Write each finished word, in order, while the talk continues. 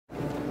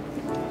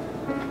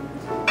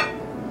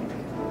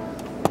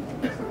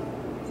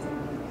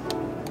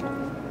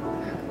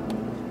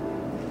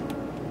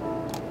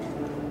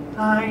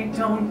I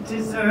don't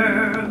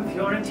deserve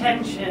your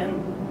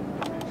attention.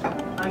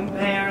 I'm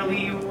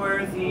barely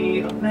worthy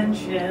of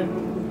mention.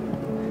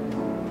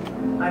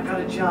 I've got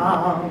a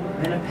job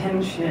and a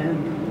pension.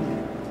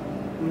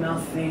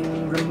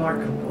 Nothing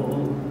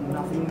remarkable,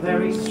 nothing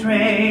very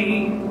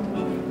strange.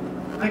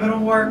 I go to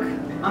work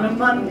on a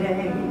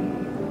Monday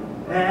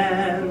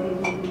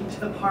and to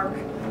the park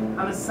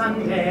on a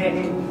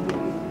Sunday,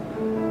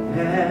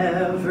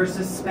 never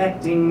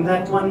suspecting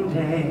that one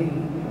day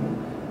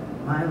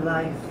my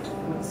life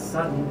would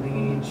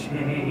suddenly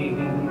change.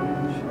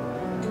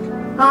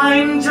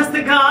 I'm just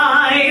a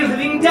guy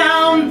living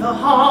down the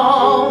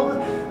hall,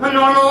 a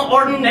normal,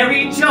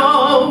 ordinary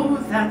Joe,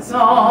 that's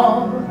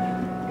all,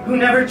 who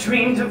never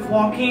dreamed of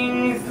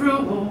walking through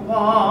a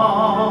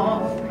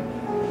wall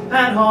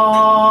at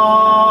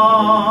all.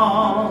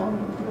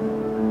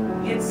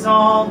 It's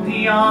all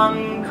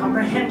beyond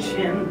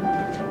comprehension.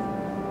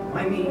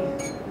 Why me,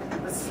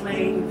 a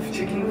slave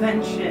to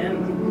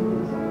convention,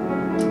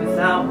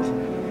 without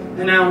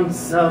an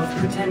ounce of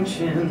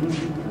pretension?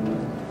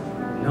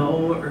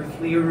 No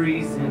earthly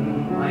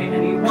reason why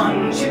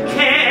anyone should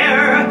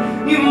care.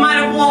 You might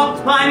have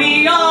walked by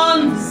me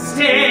on the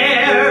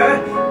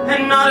stair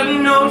and not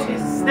have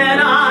noticed that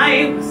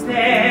I was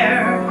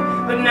there.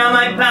 But now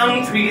my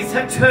boundaries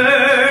have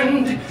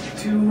turned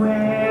to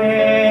where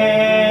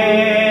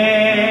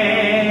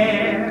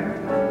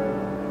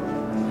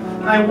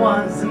I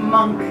was a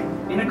monk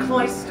in a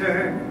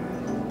cloister,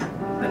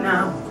 but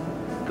now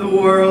the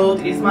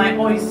world is my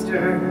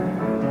oyster.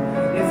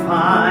 If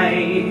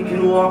I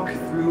can walk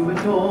through a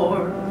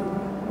door,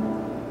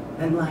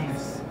 then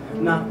life's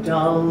not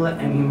dull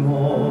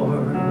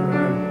anymore.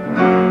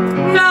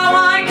 Now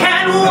I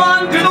can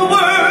wander the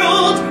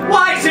world.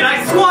 Why should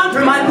I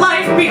squander my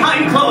life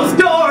behind closed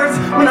doors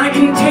when I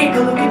can take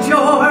a look at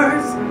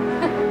yours?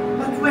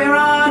 But where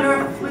on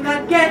earth would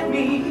that get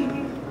me?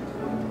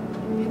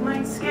 It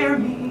might scare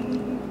me.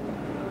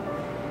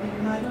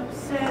 It might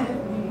upset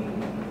me.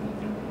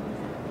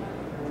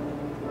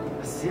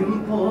 A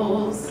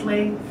simple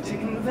slave to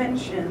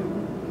convention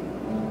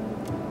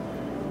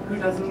who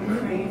doesn't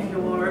crave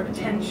your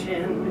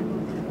attention.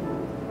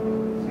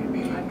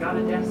 I've got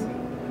a desk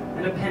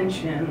and a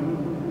pension.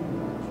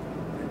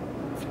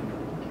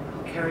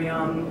 I'll carry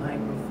on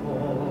like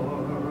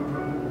before.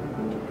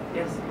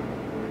 Yes,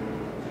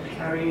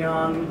 carry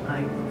on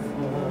like before.